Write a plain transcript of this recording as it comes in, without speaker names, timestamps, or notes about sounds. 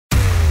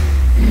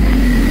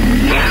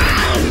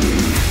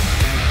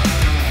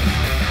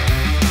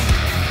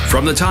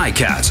from the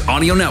Ticats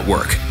Audio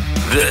Network.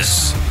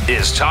 This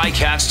is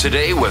Ticats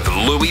Today with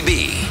Louie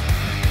B.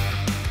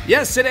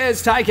 Yes, it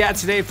is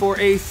Ticats Today for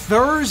a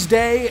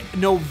Thursday,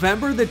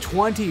 November the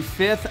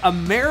 25th,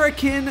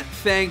 American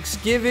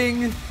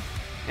Thanksgiving.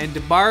 And to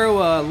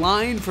borrow a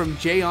line from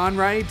Jay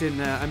Onright, and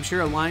I'm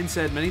sure a line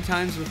said many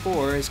times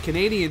before, as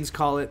Canadians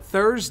call it,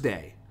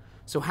 Thursday.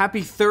 So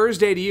happy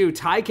Thursday to you.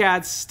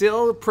 Ticats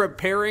still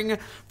preparing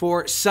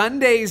for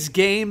Sunday's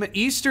game,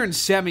 Eastern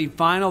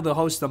semifinal to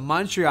host the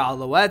Montreal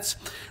Alouettes.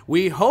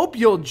 We hope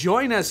you'll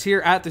join us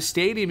here at the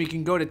stadium. You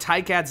can go to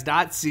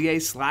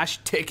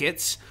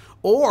ticats.ca/tickets,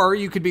 or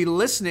you could be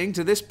listening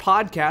to this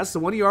podcast, the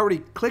one you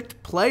already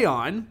clicked play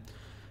on,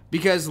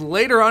 because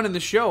later on in the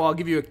show, I'll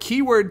give you a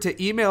keyword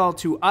to email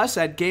to us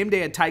at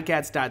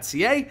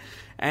gameday@ticats.ca,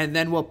 and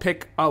then we'll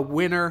pick a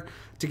winner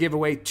to give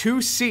away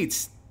 2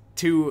 seats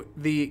to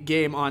the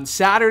game on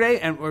Saturday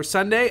or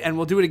Sunday, and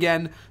we'll do it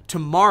again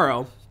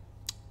tomorrow.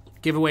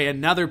 Give away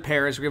another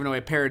pair, as we're giving away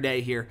a pair a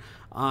day here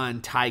on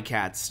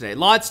Ticats Today.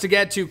 Lots to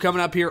get to coming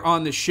up here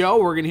on the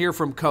show. We're going to hear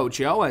from Coach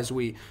O, as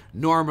we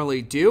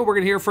normally do. We're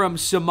going to hear from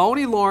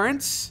Simoni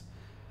Lawrence.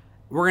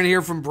 We're going to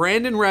hear from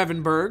Brandon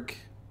Revenberg.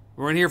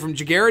 We're going to hear from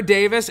Jagera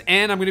Davis,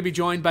 and I'm going to be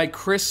joined by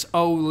Chris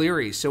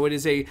O'Leary. So it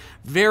is a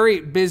very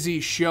busy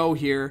show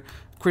here.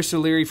 Chris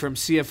O'Leary from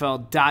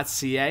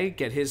CFL.ca,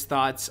 get his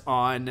thoughts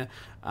on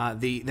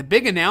the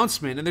big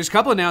announcement. And there's a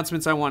couple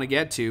announcements I want to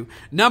get to.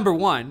 Number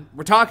one,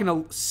 we're talking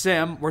to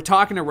Sim, we're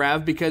talking to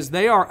Rev, because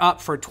they are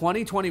up for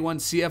 2021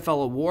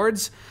 CFL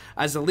Awards,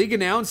 as the league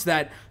announced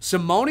that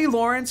Simoni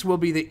Lawrence will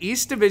be the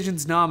East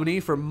Division's nominee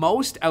for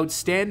Most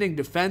Outstanding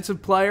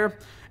Defensive Player,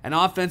 and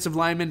offensive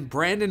lineman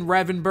Brandon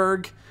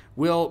Revenberg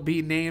will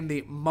be named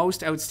the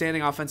Most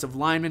Outstanding Offensive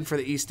Lineman for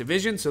the East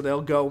Division, so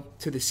they'll go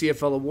to the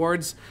CFL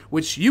Awards,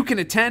 which you can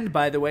attend,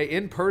 by the way,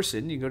 in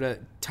person. You can go to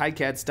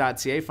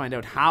ticats.ca, find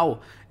out how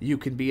you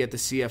can be at the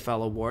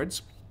CFL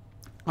Awards.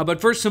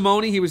 But for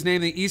Simoni, he was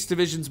named the East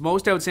Division's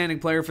Most Outstanding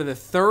Player for the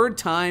 3rd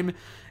time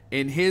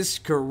in his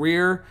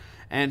career,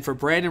 and for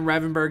Brandon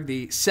Revenberg,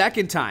 the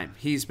 2nd time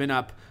he's been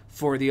up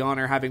for the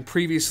honor, having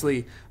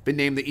previously been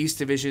named the East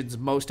Division's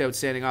Most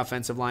Outstanding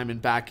Offensive Lineman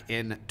back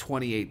in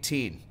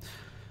 2018.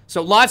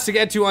 So lots to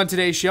get to on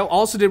today's show.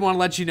 Also did want to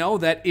let you know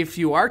that if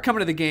you are coming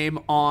to the game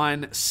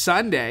on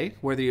Sunday,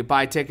 whether you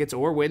buy tickets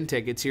or win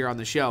tickets here on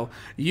the show,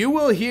 you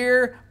will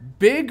hear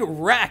Big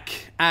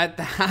Rec at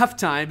the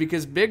halftime,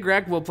 because Big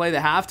Rec will play the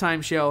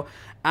halftime show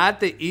at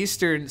the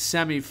Eastern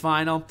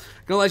semifinal.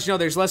 Gonna let you know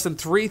there's less than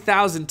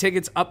 3,000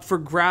 tickets up for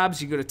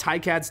grabs. You go to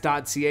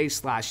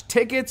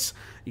ticats.ca/tickets.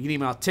 You can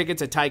email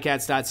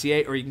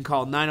tickets@ticats.ca, or you can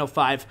call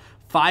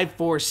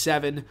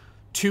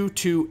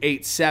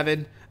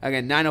 905-547-2287.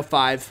 Again,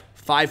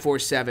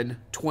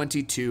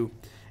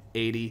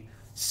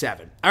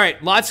 905-547-2287. All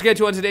right, lots to get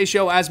to on today's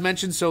show, as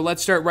mentioned, so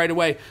let's start right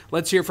away.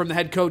 Let's hear from the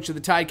head coach of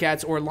the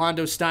Ticats,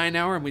 Orlondo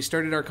Steinauer, and we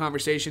started our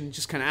conversation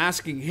just kind of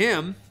asking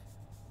him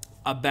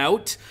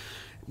about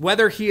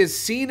whether he has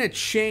seen a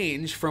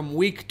change from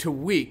week to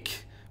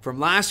week, from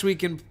last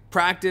week in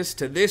practice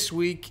to this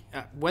week,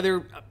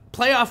 whether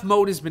playoff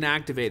mode has been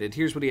activated.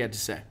 Here's what he had to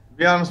say. To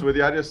be honest with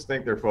you, I just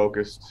think they're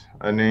focused.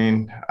 I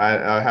mean,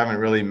 I haven't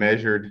really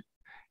measured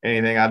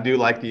anything. I do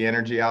like the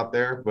energy out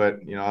there,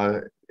 but, you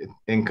know,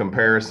 in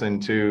comparison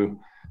to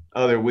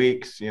other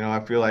weeks, you know,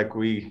 I feel like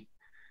we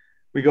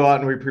go out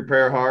and we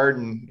prepare hard,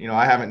 and, you know,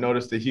 I haven't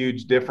noticed a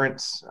huge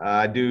difference.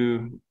 I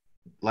do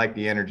like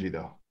the energy,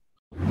 though.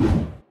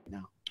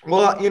 No.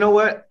 Well, you know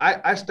what?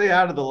 I stay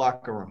out of the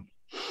locker room.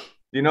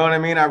 You know what I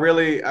mean? I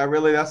really,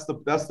 that's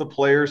the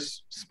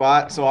player's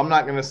spot. So I'm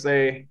not going to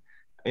say,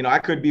 you know, I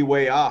could be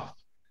way off,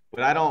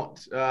 but I don't,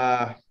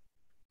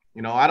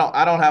 you know, I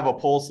don't have a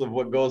pulse of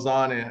what goes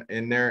on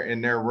in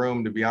their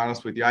room, to be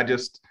honest with you.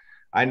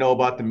 I know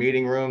about the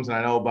meeting rooms, and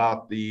I know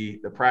about the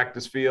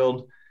practice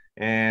field,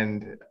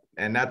 and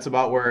that's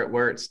about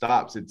where it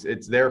stops.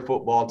 It's their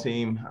football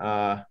team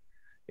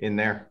in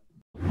there.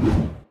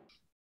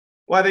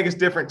 Well, I think it's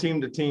different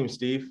team to team,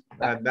 Steve.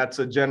 That's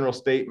a general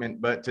statement,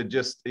 but to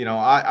just, you know,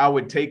 I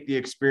would take the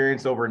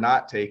experience over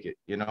not take it.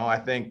 You know, I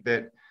think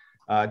that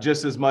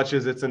just as much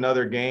as it's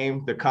another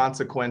game, the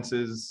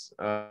consequences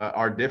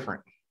are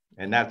different.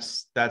 And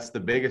that's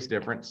the biggest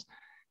difference.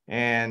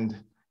 And,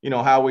 you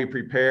know, how we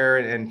prepare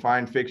and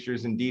find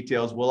fixtures and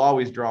details will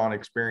always draw on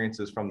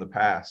experiences from the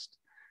past.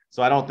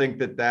 So I don't think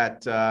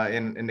that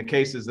in the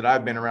cases that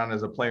I've been around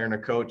as a player and a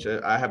coach,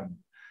 when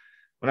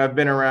I've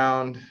been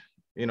around,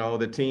 you know,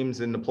 the teams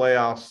in the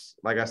playoffs,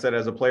 like I said,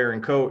 as a player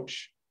and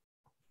coach,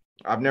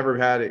 I've never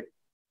had it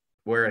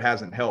where it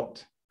hasn't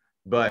helped.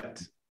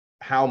 But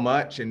how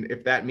much, and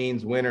if that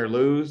means win or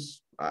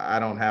lose, I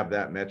don't have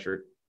that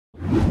metric.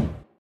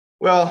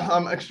 Well,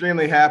 I'm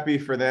extremely happy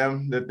for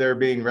them that they're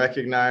being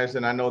recognized,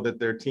 and I know that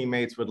their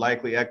teammates would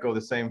likely echo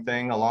the same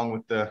thing, along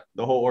with the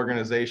whole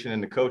organization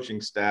and the coaching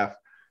staff.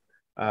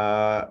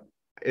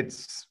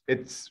 It's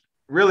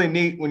really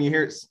neat when you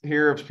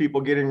hear of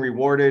people getting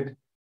rewarded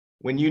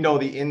when you know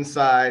the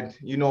inside,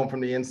 you know them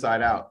from the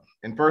inside out.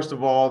 And first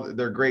of all,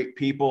 they're great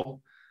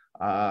people.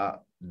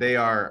 they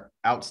are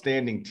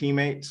outstanding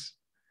teammates.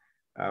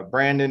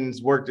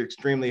 Brandon's worked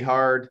extremely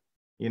hard.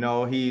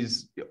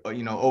 He's,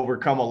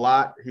 overcome a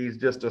lot. He's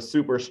just a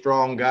super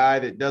strong guy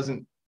that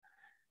doesn't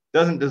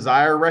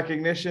desire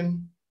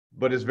recognition,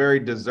 but is very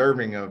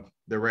deserving of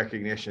the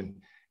recognition.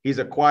 He's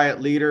a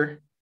quiet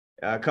leader,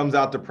 comes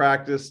out to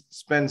practice,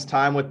 spends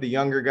time with the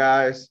younger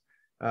guys,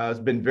 has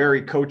been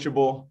very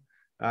coachable.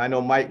 I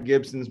know Mike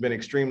Gibson's been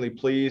extremely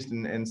pleased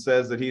and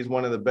says that he's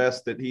one of the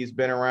best that he's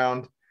been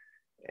around.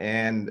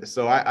 And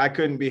so I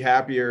couldn't be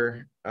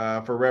happier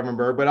for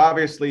Revenberg, but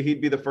obviously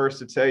he'd be the first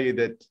to tell you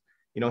that,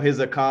 his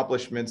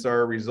accomplishments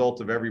are a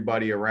result of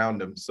everybody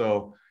around him.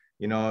 So,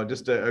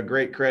 just a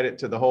great credit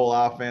to the whole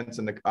offense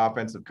and the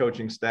offensive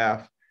coaching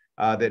staff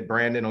that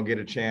Brandon will get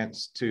a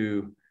chance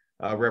to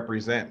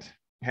represent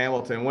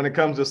Hamilton. When it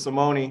comes to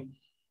Simoni,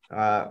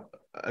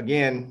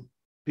 again,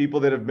 people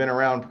that have been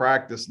around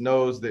practice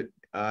knows that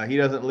he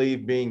doesn't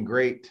leave being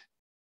great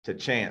to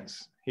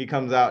chance. He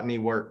comes out and he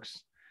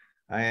works.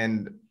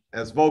 And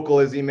as vocal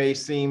as he may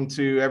seem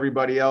to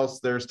everybody else,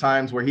 there's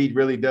times where he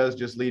really does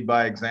just lead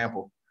by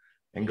example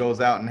and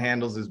goes out and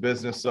handles his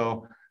business.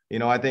 So,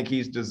 I think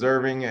he's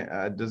deserving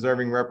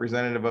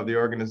representative of the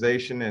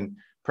organization, and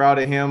proud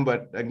of him.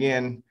 But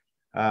again,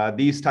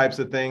 these types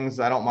of things,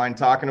 I don't mind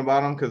talking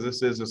about them because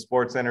this is a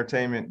sports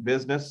entertainment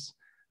business,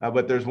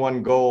 but there's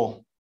one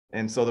goal.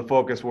 And so the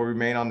focus will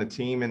remain on the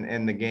team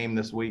and the game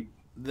this week.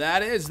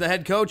 That is the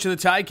head coach of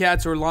the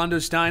Ticats, Orlondo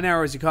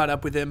Steinauer, as he caught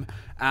up with him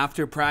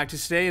after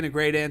practice today, and a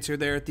great answer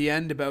there at the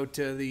end about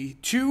the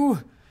two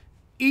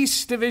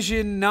East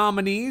Division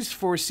nominees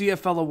for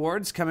CFL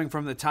Awards coming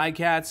from the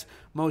Ticats: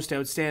 Most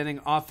Outstanding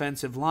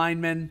Offensive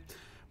Lineman,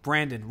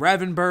 Brandon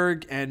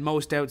Revenberg, and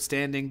Most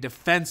Outstanding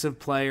Defensive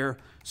Player,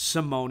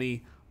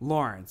 Simoni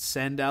Lawrence.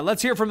 And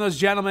let's hear from those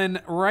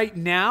gentlemen right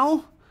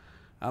now.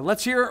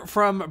 Let's hear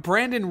from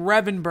Brandon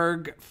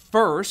Revenberg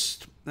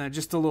first.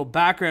 Just a little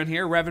background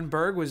here.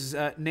 Revenberg was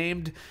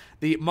named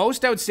the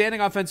Most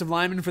Outstanding Offensive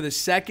Lineman for the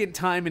second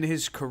time in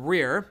his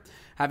career,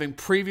 having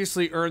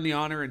previously earned the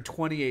honor in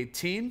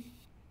 2018.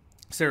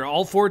 Started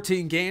all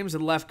 14 games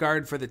at left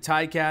guard for the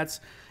Ticats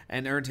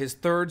and earned his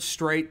third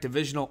straight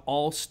divisional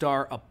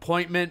all-star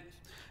appointment.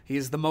 He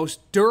is the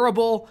most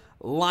durable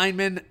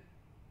lineman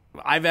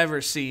I've ever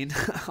seen,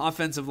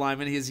 offensive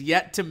lineman. He has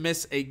yet to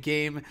miss a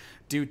game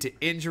due to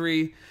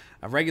injury,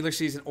 a regular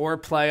season or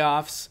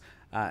playoffs.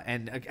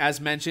 And as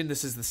mentioned,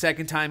 this is the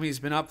second time he's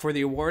been up for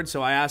the award.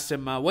 So I asked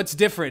him, what's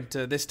different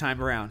this time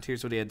around?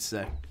 Here's what he had to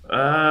say.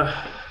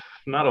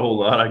 Not a whole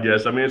lot, I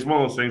guess. I mean, it's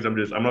one of those things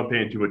I'm not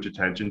paying too much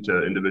attention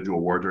to individual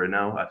awards right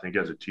now. I think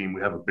as a team,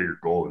 we have a bigger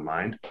goal in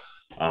mind.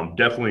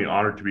 Definitely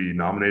honored to be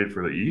nominated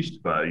for the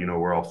East, but,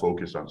 we're all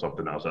focused on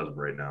something else as of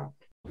right now.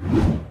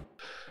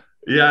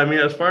 Yeah, I mean,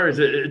 as far as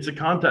it's a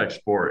contact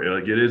sport.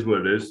 Like, it is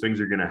what it is. Things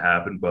are going to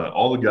happen, but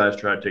all the guys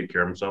try to take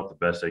care of themselves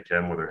the best they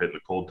can, whether they're hitting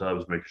the cold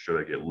tubs, making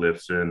sure they get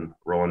lifts in,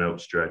 rolling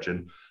out, stretching.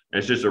 And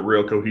it's just a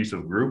real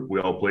cohesive group.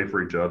 We all play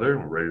for each other,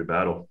 and we're ready to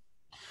battle.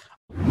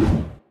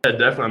 Yeah,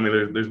 definitely.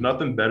 I mean, there's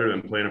nothing better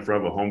than playing in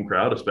front of a home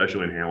crowd,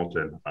 especially in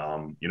Hamilton.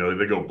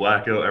 They go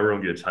blackout,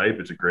 everyone gets hype.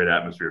 It's a great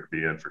atmosphere to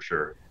be in for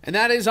sure. And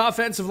that is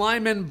offensive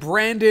lineman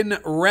Brandon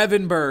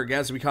Revenberg,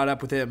 as we caught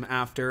up with him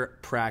after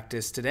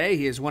practice today.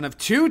 He is one of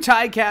two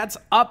Ticats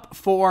up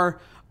for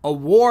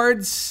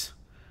awards,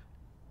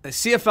 the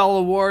CFL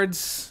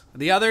Awards.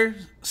 The other,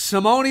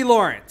 Simoni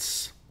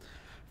Lawrence.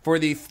 For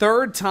the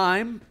third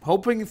time,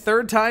 hoping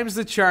third time's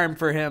the charm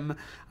for him.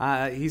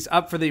 He's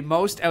up for the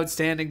Most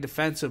Outstanding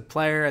Defensive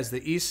Player as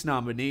the East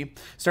nominee.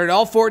 Started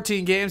all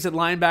 14 games at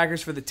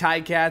linebackers for the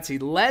Ticats. He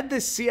led the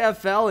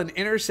CFL in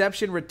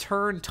interception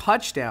return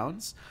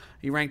touchdowns.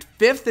 He ranked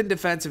 5th in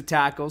defensive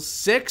tackles,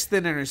 6th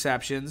in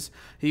interceptions.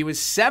 He was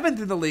 7th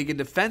in the league in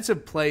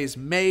defensive plays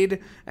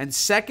made, and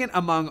 2nd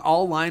among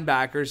all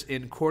linebackers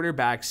in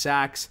quarterback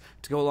sacks,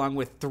 to go along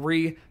with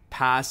 3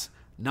 pass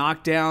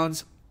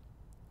knockdowns.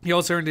 He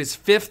also earned his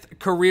 5th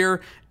career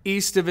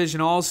East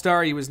Division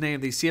All-Star. He was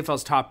named the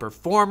CFL's top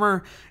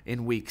performer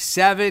in Week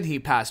 7. He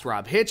passed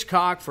Rob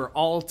Hitchcock for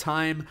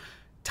all-time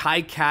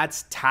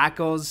Ticats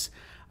tackles.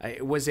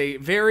 It was a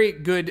very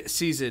good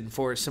season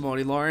for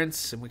Simoni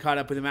Lawrence, and we caught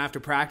up with him after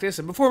practice.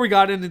 And before we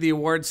got into the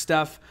awards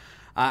stuff,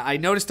 I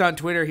noticed on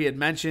Twitter he had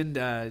mentioned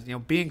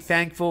being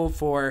thankful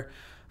for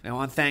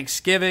on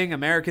Thanksgiving,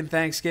 American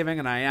Thanksgiving,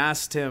 and I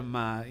asked him,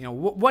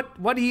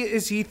 what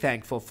is he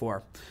thankful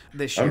for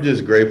this year? I'm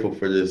just grateful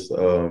for this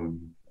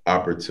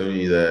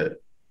opportunity that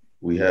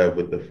we have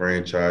with the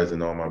franchise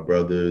and all my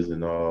brothers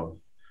and all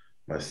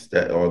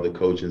the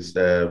coaching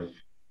staff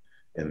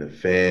and the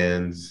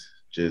fans,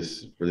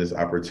 just for this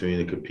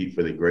opportunity to compete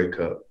for the Grey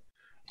Cup.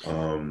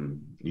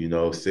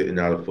 Sitting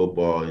out of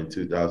football in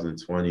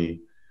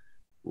 2020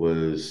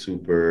 was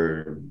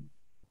super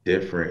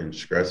different and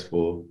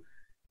stressful.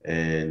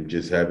 And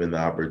just having the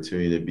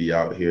opportunity to be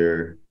out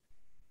here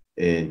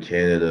in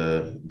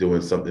Canada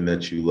doing something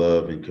that you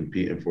love and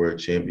competing for a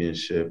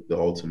championship, the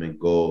ultimate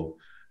goal,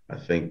 I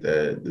think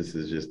that this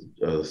is just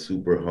a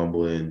super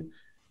humbling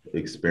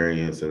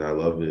experience, and I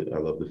love it. I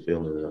love the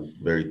feeling, and I'm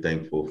very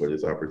thankful for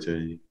this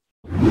opportunity.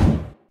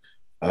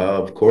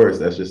 Of course,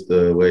 that's just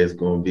the way it's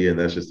going to be, and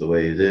that's just the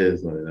way it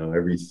is.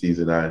 Every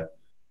season I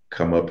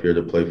come up here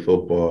to play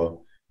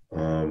football,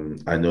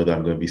 I know that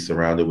I'm going to be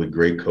surrounded with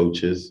great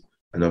coaches,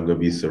 and I'm going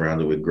to be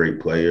surrounded with great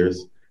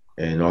players.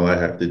 And all I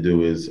have to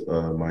do is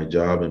my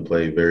job and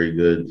play very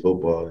good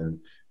football. And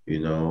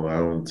I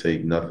don't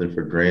take nothing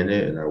for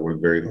granted, and I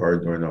work very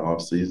hard during the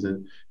off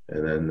season,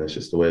 and then that's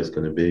just the way it's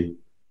going to be.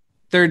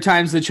 Third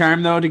time's the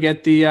charm, though, to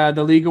get the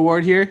league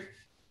award here.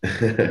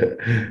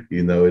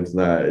 It's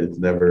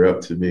never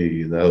up to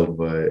me,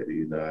 but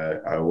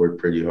I work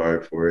pretty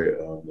hard for it.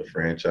 The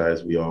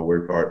franchise, we all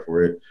work hard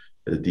for it.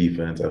 The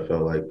defense, I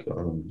felt like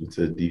it's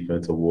a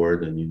defense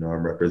award, and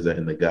I'm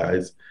representing the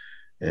guys,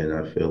 and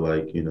I feel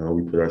like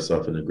we put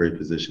ourselves in a great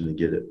position to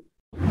get it.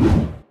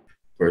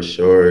 For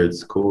sure,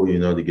 it's cool,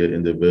 to get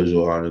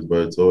individual honors,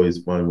 but it's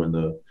always fun when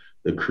the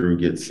crew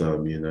gets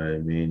some. You know what I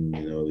mean?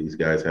 These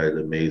guys had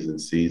amazing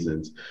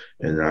seasons,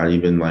 and not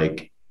even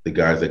like the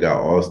guys that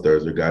got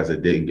all-stars or guys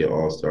that didn't get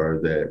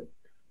all-stars that,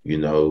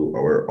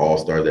 or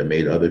all-stars that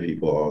made other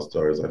people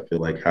all-stars. I feel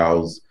like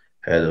Howes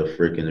had a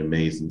freaking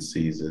amazing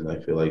season. I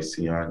feel like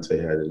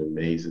Ciante had an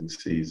amazing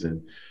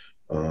season.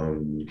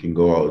 You can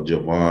go out with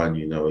Javon,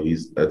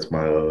 that's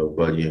my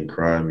buddy in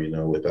crime.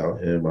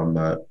 Without him, I'm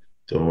not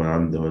doing what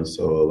I'm doing.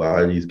 So a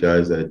lot of these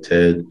guys that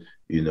Ted,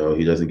 he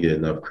doesn't get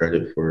enough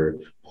credit for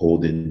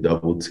holding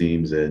double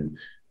teams and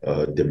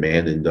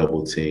demanding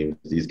double teams.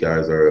 These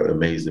guys are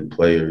amazing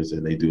players,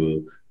 and they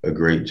do a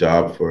great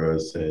job for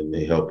us, and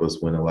they help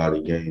us win a lot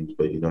of games.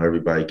 But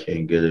everybody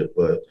can't get it,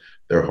 but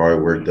their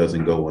hard work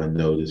doesn't go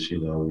unnoticed.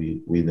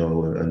 We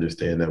know and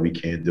understand that we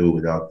can't do it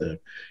without them.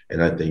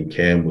 And I think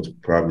Cam was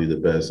probably the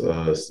best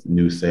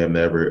new Sam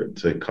ever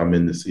to come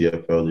in the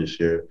CFL this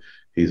year.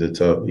 He's a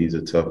tough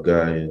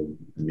guy, and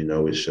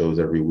it shows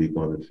every week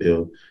on the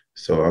field.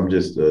 So I'm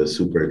just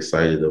super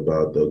excited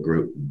about the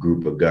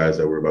group of guys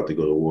that we're about to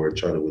go to war and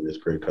try to win this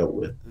Grey Cup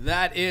with.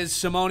 That is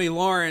Simoni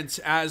Lawrence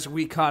as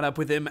we caught up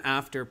with him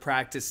after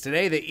practice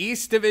today, the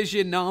East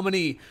Division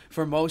nominee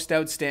for Most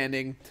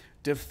Outstanding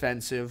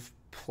Defensive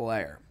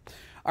Player.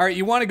 All right,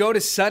 you want to go to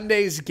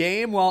Sunday's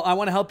game? Well, I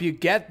want to help you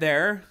get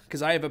there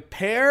because I have a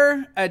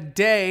pair a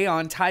day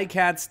on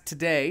Ticats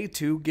Today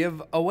to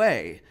give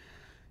away.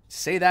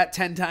 Say that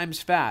 10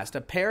 times fast.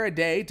 A pair a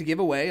day to give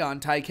away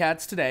on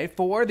Ticats Today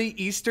for the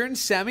Eastern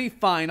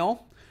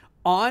semifinal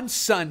on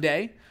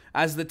Sunday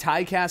as the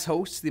Ticats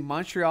hosts the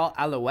Montreal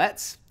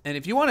Alouettes. And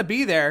if you want to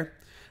be there,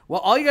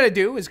 well, all you got to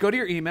do is go to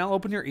your email,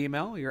 open your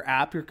email, your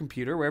app, your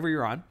computer, wherever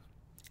you're on.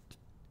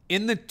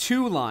 In the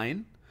to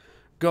line,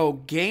 go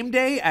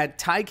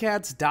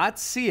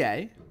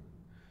gameday@ticats.ca,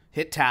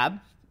 hit tab,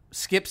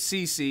 skip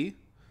CC,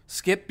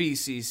 skip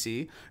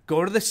BCC,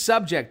 go to the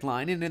subject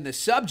line, and in the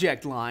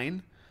subject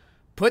line,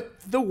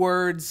 put the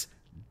words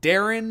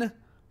Darren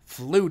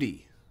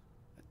Flutie.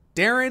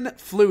 Darren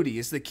Flutie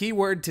is the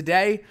keyword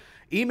today.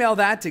 Email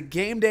that to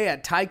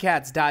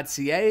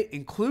gameday@ticats.ca.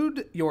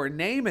 Include your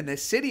name and the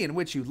city in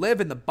which you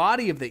live in the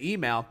body of the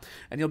email,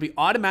 and you'll be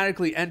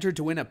automatically entered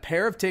to win a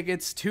pair of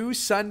tickets to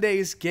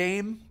Sunday's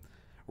game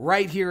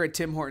right here at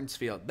Tim Hortons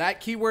Field.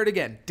 That keyword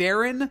again,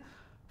 Darren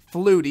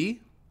Flutie,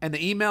 and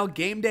the email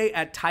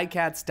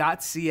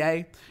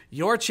gameday@ticats.ca.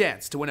 Your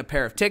chance to win a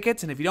pair of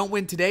tickets, and if you don't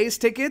win today's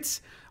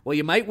tickets, well,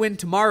 you might win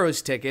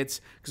tomorrow's tickets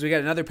because we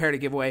got another pair to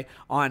give away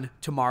on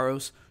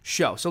tomorrow's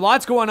show. So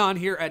lots going on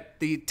here at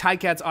the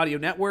Ticats Audio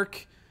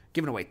Network.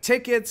 Giving away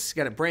tickets.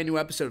 Got a brand new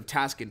episode of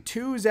Task and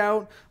Two's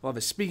out. We'll have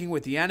a Speaking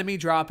with the Enemy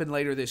dropping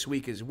later this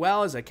week as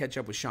well as I catch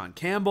up with Sean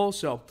Campbell.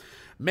 So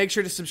make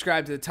sure to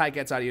subscribe to the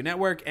Ticats Audio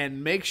Network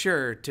and make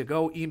sure to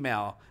go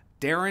email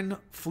Darren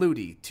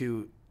Flutie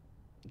to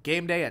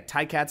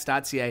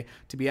gameday@ticats.ca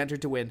to be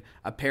entered to win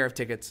a pair of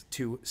tickets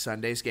to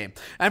Sunday's game.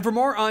 And for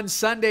more on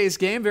Sunday's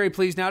game, very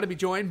pleased now to be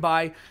joined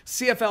by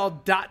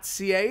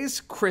CFL.ca's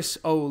Chris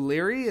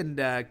O'Leary.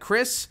 And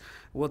Chris,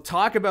 we'll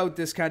talk about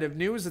this kind of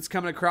news that's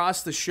coming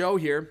across the show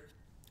here.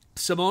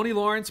 Simoni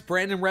Lawrence,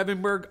 Brandon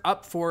Revenberg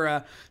up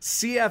for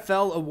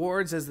CFL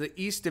Awards as the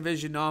East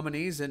Division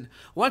nominees. And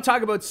I want to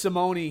talk about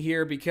Simoni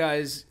here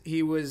because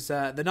he was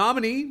the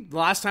nominee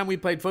last time we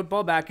played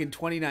football back in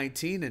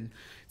 2019. And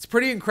it's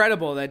pretty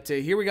incredible that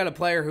here we got a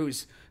player who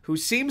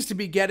seems to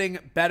be getting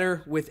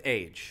better with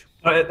age.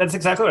 That's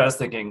exactly what I was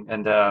thinking.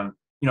 And, I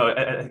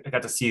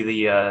got to see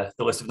the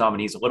list of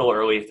nominees a little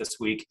early this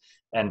week.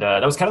 And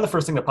that was kind of the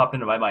first thing that popped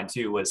into my mind,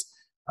 too, was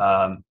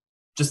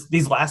just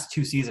these last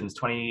two seasons,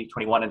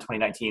 2021 and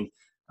 2019,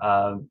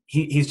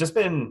 he's just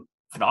been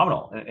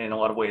phenomenal in a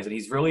lot of ways. And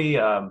he's really,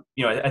 I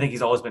think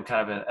he's always been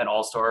kind of an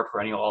all-star,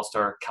 perennial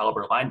all-star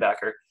caliber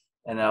linebacker.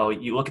 And now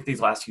you look at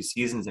these last two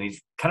seasons and he's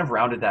kind of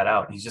rounded that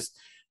out. He's just,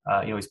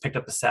 he's picked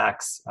up the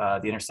sacks,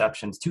 the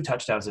interceptions, 2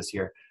 touchdowns this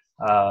year.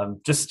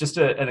 Just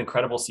an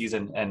incredible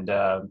season. And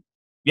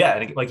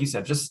and like you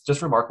said,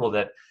 just remarkable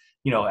that,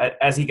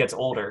 as he gets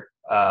older,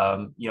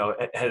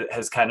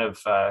 has kind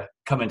of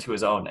come into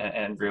his own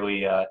and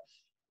really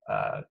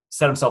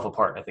set himself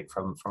apart, I think,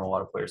 from a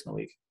lot of players in the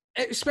league.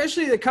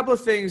 Especially a couple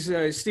of things,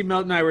 Steve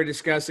Melton and I were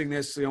discussing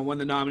this, when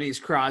the nominees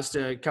crossed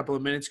a couple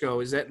of minutes ago,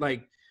 is that,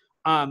 like,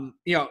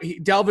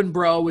 Delvin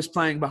Breaux was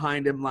playing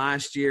behind him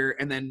last year,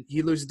 and then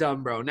he loses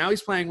Delvin Breaux. Now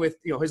he's playing with,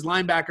 his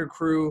linebacker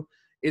crew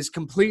is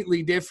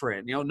completely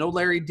different. No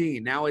Larry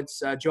Dean. Now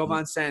it's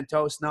Jovan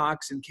Santos,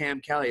 Knox, and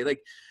Cam Kelly. Like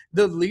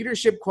the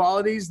leadership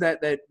qualities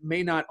that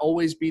may not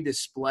always be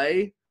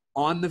displayed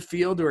on the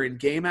field or in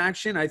game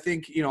action. I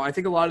think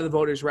a lot of the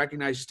voters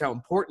recognize just how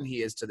important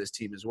he is to this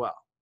team as well.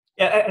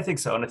 Yeah, I think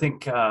so. And I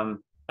think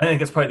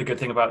that's probably the good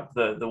thing about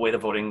the way the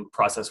voting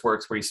process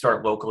works, where you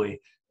start locally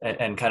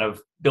and kind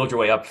of build your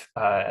way up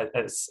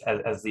as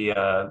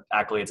the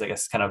accolades, I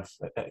guess, kind of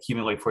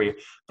accumulate for you.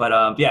 But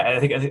I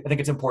think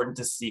it's important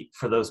to see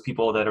for those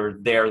people that are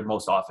there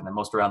most often and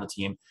most around the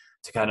team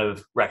to kind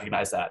of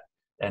recognize that.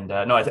 And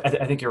no,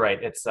 I think you're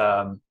right. It's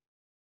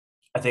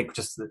I think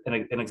just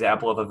an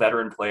example of a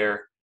veteran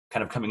player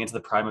kind of coming into the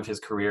prime of his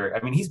career.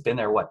 I mean, he's been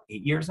there 8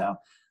 years now.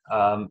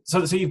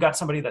 So you've got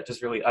somebody that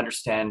just really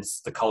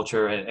understands the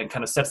culture and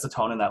kind of sets the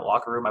tone in that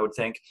locker room, I would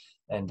think.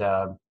 And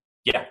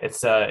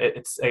it's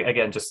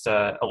again just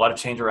a lot of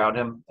change around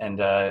him,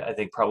 and I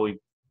think probably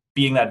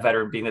being that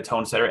veteran, being the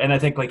tone setter, and I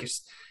think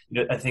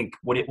I think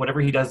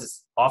whatever he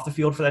does off the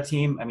field for that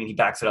team, I mean, he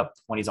backs it up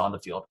when he's on the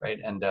field, right?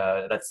 And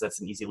that's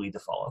an easy lead to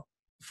follow.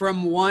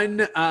 From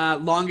one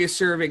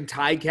longest-serving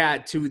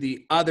Ticat to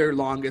the other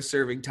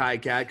longest-serving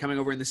Ticat coming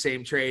over in the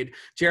same trade,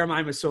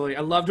 Jeremiah Masoli. I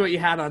loved what you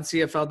had on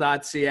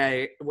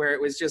CFL.ca, where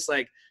it was just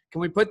like,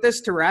 can we put this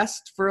to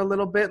rest for a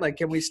little bit? Like,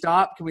 can we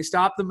stop the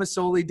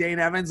Masoli, Dane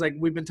Evans? Like,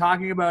 we've been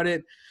talking about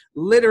it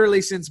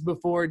literally since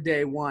before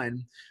day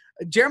one.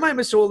 Jeremiah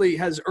Masoli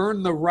has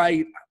earned the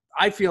right.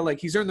 I feel like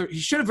he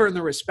should have earned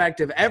the respect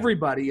of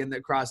everybody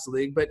across the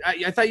league. But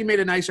I thought you made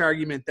a nice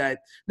argument that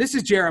this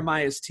is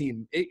Jeremiah's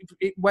team.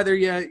 Whether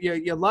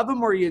you love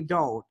him or you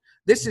don't,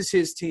 this is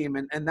his team,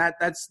 and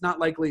that's not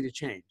likely to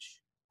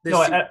change.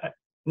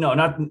 No,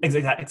 not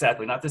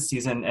exactly, not this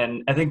season.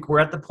 And I think we're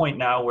at the point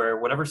now where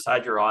whatever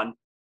side you're on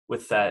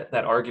with that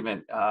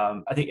argument,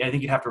 I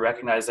think you'd have to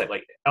recognize that.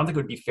 Like, I don't think it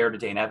would be fair to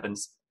Dane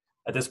Evans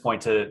at this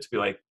point to be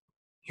like,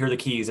 here are the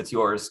keys, it's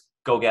yours,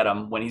 go get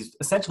him, when he's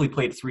essentially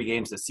played 3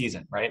 games this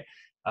season, right?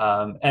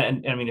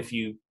 And I mean, if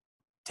you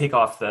take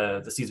off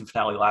the season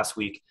finale last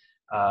week,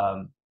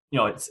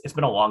 it's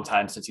been a long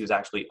time since he was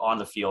actually on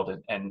the field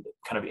and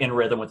kind of in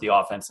rhythm with the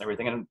offense and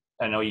everything. And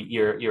I know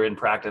you're in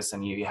practice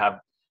and you have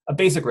a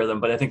basic rhythm,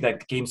 but I think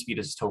that game speed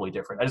is totally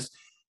different.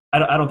 I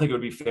don't think it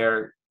would be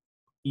fair.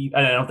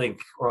 I don't think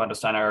Orlondo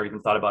Steinauer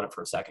even thought about it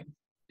for a second.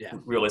 Yeah,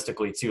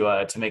 realistically,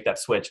 to make that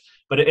switch,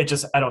 but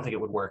I don't think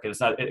it would work.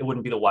 It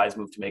wouldn't be the wise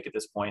move to make at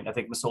this point. I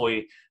think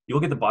Masoli, you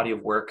look at the body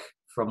of work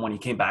from when he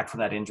came back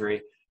from that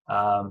injury,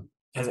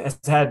 has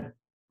had,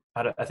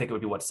 I think it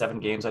would be 7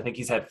 games. I think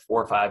he's had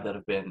 4 or 5 that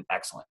have been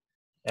excellent,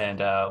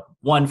 and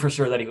one for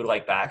sure that he would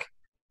like back.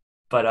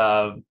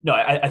 But no,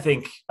 I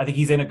think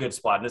he's in a good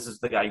spot, and this is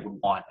the guy you would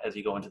want as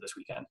you go into this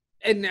weekend.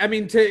 And I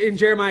mean, in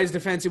Jeremiah's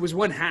defense, it was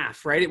 1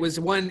 half, right? It was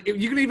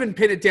you can even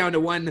pin it down to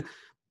one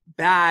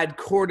bad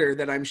quarter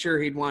that I'm sure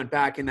he'd want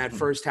back in that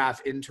first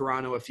half in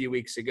Toronto a few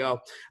weeks ago.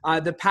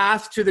 The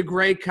path to the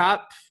Grey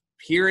Cup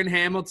here in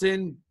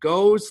Hamilton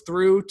goes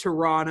through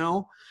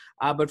Toronto.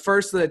 But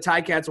first, the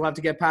Ticats will have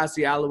to get past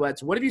the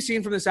Alouettes. What have you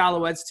seen from this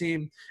Alouettes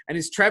team? And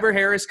is Trevor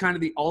Harris kind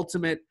of the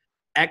ultimate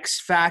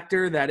X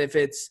factor, that if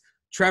it's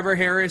Trevor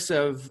Harris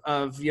of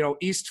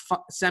East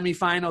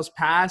semifinals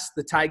past,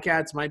 the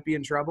Ticats might be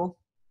in trouble?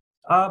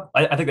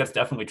 I think that's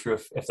definitely true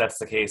if that's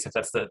the case, if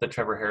that's the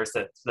Trevor Harris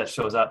that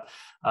shows up.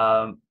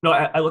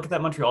 I look at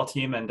that Montreal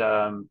team and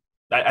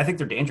I think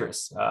they're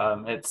dangerous.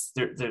 I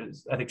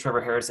think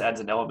Trevor Harris adds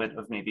an element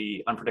of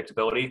maybe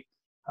unpredictability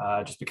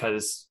just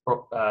because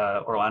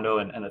Orlando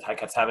and the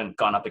Ticats haven't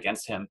gone up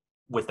against him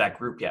with that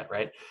group yet,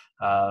 right?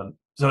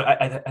 So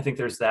I think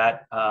there's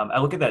that. I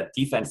look at that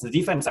defense. The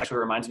defense actually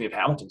reminds me of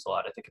Hamilton's a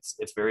lot. I think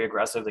it's very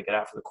aggressive. They get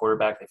after the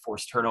quarterback. They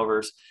force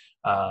turnovers.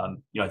 I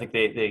think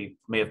they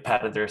may have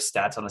padded their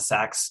stats on the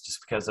sacks just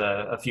because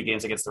a few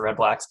games against the Red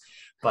Blacks.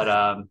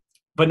 But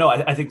no,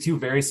 I think 2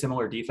 very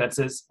similar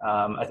defenses.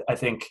 I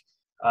think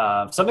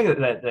something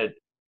that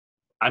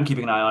I'm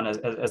keeping an eye on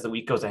as the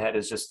week goes ahead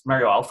is just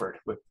Mario Alford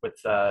with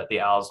the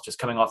Owls just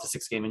coming off the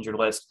 6-game injured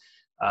list.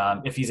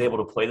 If he's able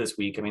to play this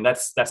week, I mean,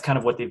 that's kind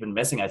of what they've been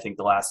missing, I think,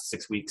 the last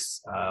 6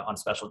 weeks on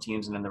special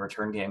teams and in the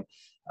return game.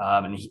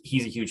 And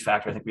he's a huge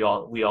factor. I think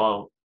we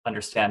all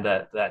understand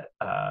that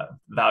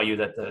value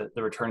that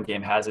the return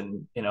game has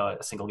in a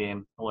single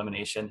game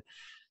elimination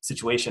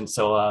situation.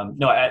 So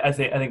no, I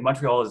think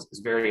Montreal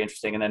is very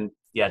interesting. And then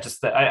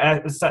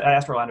I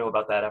asked Orlando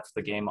about that after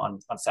the game on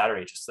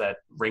Saturday, just that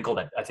wrinkle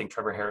that I think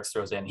Trevor Harris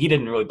throws in. He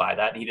didn't really buy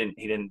that. He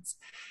didn't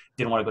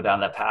want to go down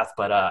that path,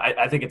 but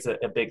I think it's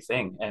a big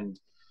thing. And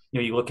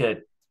you look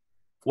at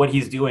what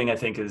he's doing, I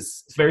think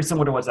is very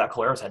similar to what Zach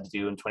Collaros had to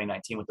do in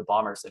 2019 with the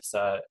Bombers. It's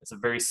a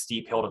very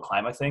steep hill to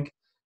climb, I think.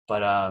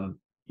 But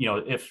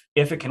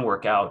if it can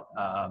work out,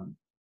 and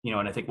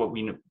I think what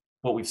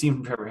we've seen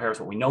from Trevor Harris,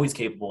 what we know he's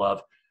capable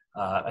of,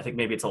 I think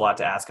maybe it's a lot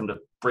to ask him to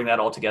bring that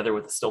all together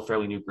with a still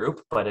fairly new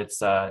group. But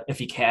it's if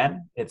he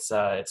can, it's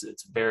a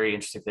very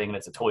interesting thing, and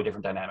it's a totally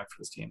different dynamic for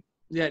this team.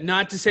 Yeah,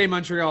 not to say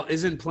Montreal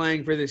isn't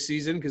playing for this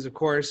season, because, of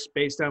course,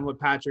 based on what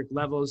Patrick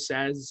Levels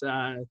says,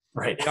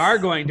 Right. they are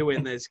going to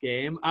win this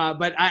game.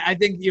 But I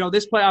think,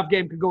 this playoff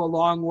game could go a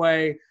long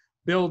way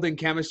building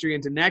chemistry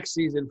into next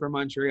season for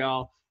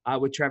Montreal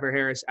with Trevor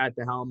Harris at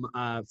the helm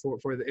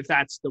if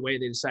that's the way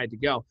they decide to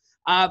go.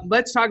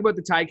 Let's talk about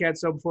the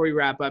Ticats, though, before we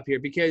wrap up here,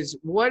 because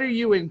what are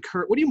you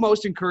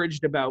most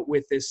encouraged about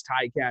with this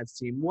Ticats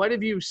team? What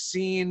have you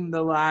seen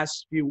the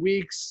last few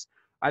weeks?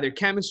 Either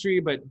chemistry,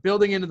 but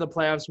building into the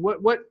playoffs.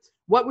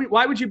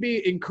 Why would you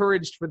be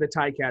encouraged for the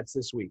Ticats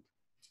this week?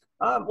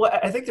 Well,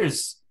 I think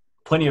there's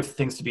plenty of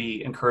things to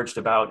be encouraged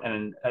about,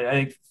 and I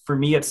think for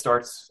me it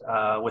starts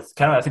with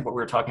kind of I think what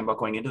we were talking about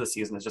going into the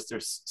season is just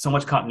there's so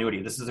much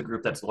continuity. This is a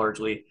group that's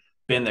largely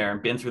been there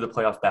and been through the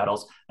playoff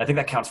battles. I think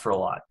that counts for a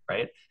lot,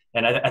 right?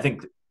 And I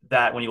think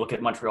that when you look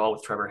at Montreal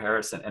with Trevor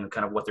Harris and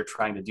kind of what they're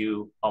trying to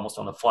do almost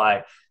on the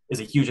fly is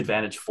a huge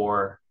advantage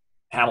for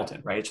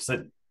Hamilton, right? It's just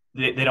that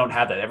they don't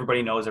have that.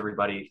 Everybody knows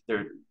everybody.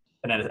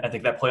 And I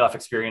think that playoff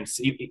experience,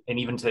 and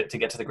even to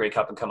get to the Grey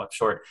Cup and come up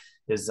short,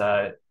 is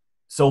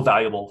so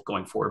valuable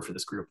going forward for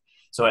this group.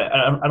 So I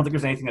don't think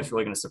there's anything that's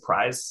really going to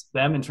surprise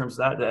them in terms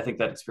of that. I think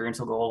that experience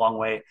will go a long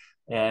way.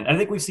 And I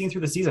think we've seen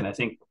through the season, I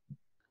think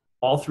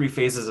all three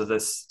phases of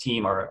this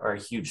team are a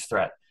huge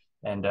threat.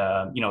 And,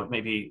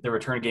 maybe the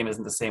return game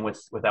isn't the same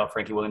without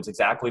Frankie Williams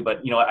exactly.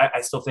 But,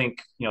 I still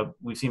think,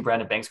 we've seen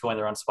Brandon Banks go in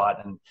there on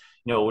spot. And,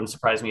 it wouldn't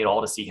surprise me at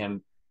all to see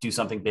him do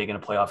something big in a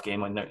playoff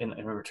game when they're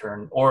in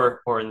return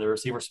or in the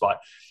receiver spot.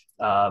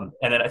 And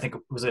then I think,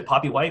 was it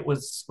Poppy White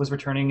was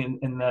returning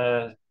in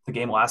the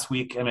game last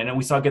week. I mean, and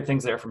we saw good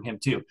things there from him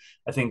too.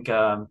 I think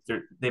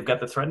they've got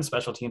the threat in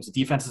special teams. The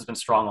defense has been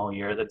strong all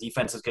year. The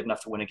defense is good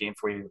enough to win a game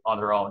for you on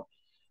their own.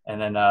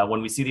 And then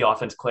when we see the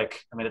offense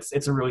click, I mean,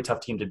 it's a really tough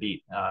team to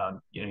beat.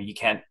 You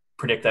can't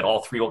predict that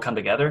all three will come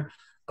together.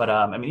 But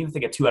even if they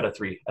get 2 out of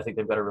 3, I think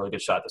they've got a really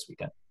good shot this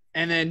weekend.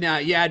 And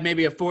then you add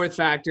maybe a fourth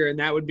factor, and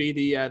that would be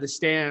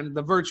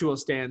the virtual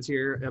stands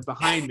here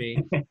behind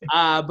me.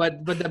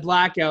 But the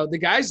blackout, the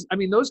guys, I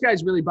mean, those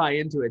guys really buy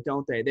into it,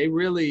 don't they? They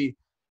really,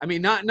 I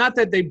mean, not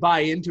that they buy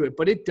into it,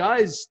 but it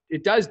does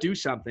do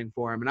something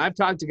for them. And I've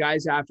talked to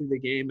guys after the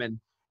game, and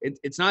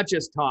it's not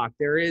just talk.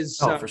 There is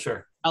for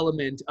sure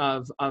element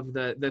of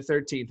the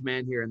 13th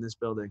man here in this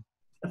building.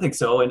 I think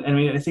so, and I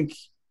mean, I think.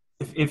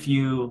 If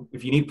you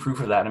need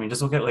proof of that, I mean,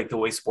 just look at like the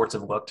way sports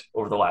have looked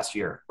over the last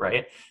year,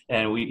 right?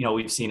 And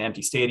we've seen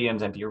empty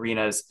stadiums, empty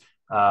arenas,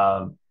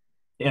 and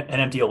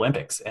empty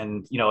Olympics,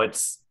 and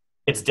it's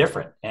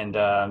different. And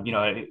I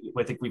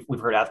think we've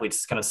heard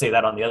athletes kind of say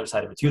that on the other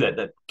side of it too,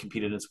 that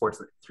competed in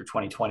sports through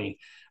 2020,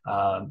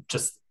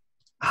 just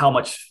how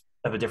much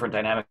of a different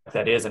dynamic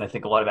that is. And I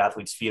think a lot of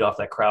athletes feed off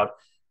that crowd.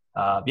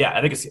 I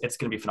think it's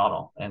going to be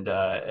phenomenal. And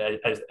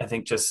I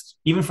think just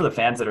even for the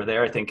fans that are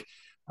there, I think.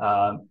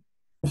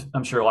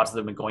 I'm sure lots of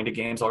them have been going to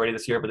games already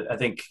this year, but I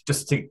think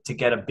just to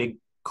get a big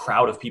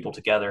crowd of people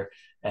together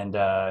and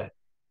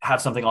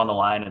have something on the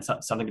line and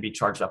something to be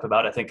charged up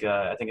about, I think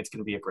it's going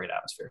to be a great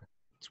atmosphere.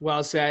 It's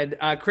well said.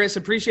 Chris,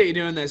 appreciate you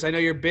doing this. I know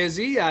you're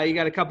busy. You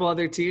got a couple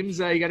other teams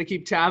you got to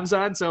keep tabs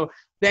on. So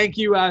thank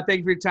you. Thank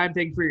you for your time.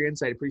 Thank you for your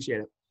insight. Appreciate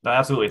it. No,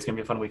 absolutely. It's going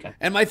to be a fun weekend.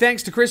 And my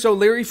thanks to Chris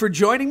O'Leary for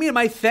joining me, and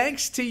my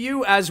thanks to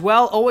you as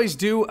well. Always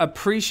do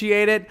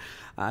appreciate it.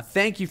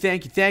 Thank you.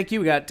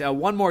 We got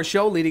one more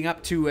show leading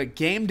up to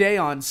game day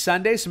on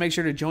Sunday, so make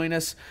sure to join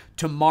us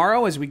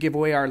tomorrow as we give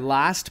away our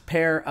last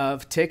pair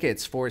of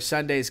tickets for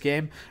Sunday's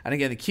game. And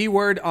again, the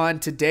keyword on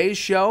today's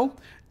show,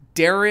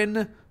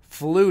 Darren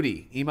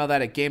Flutie. Email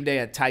that at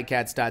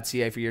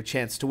gameday@ticats.ca for your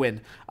chance to win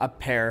a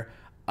pair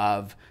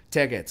of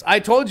tickets. I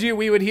told you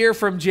we would hear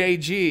from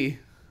Ja'Garrett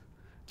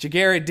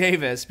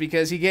Davis,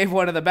 because he gave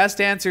one of the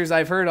best answers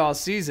I've heard all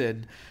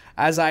season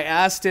as I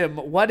asked him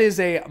what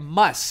is a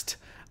must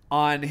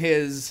on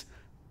his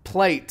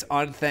plate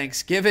on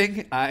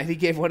Thanksgiving. And he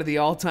gave one of the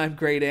all-time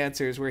great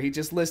answers where he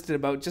just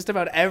listed just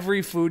about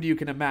every food you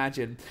can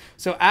imagine.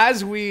 So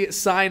as we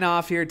sign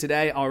off here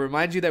today, I'll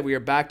remind you that we are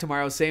back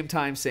tomorrow, same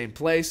time, same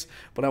place.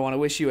 But I want to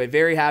wish you a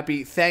very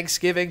happy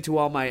Thanksgiving to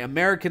all my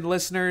American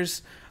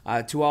listeners,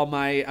 to all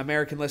my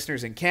American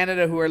listeners in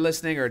Canada who are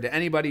listening, or to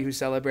anybody who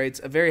celebrates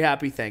a very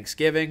happy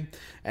Thanksgiving.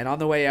 And on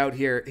the way out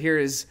here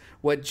is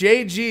what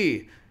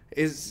JG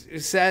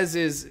says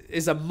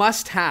is a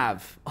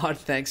must-have on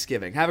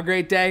Thanksgiving. Have a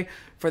great day.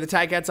 For the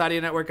Ticats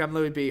Audio Network, I'm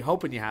Louie B.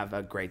 Hoping you have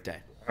a great day.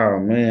 Oh,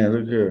 man,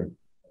 look here.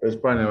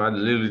 It's funny. I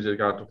literally just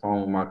got off the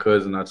phone with my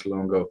cousin not too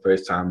long ago,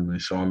 FaceTime,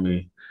 and showing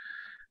me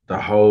the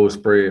whole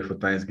spread for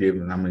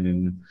Thanksgiving. I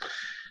mean,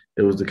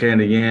 it was the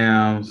candy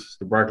yams,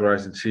 the broccoli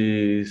rice and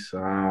cheese,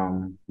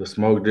 the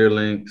smoked deer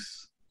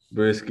links,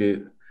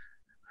 brisket,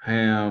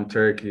 ham,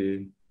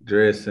 turkey,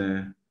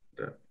 dressing,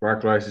 the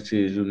broccoli rice and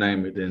cheese, you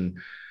name it. And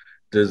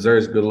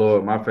desserts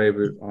galore. My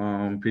favorite,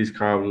 peach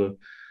cobbler,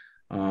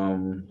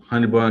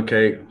 honey bun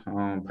cake,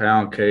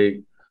 pound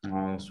cake,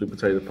 sweet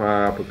potato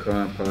pie,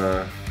 pecan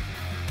pie.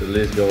 The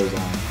list goes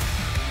on.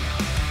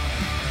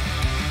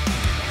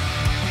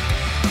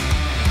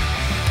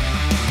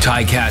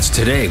 Ticats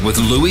Today with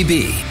Louie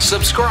B.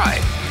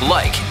 Subscribe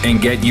like,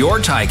 and get your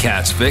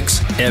Ticats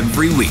fix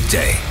every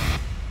weekday.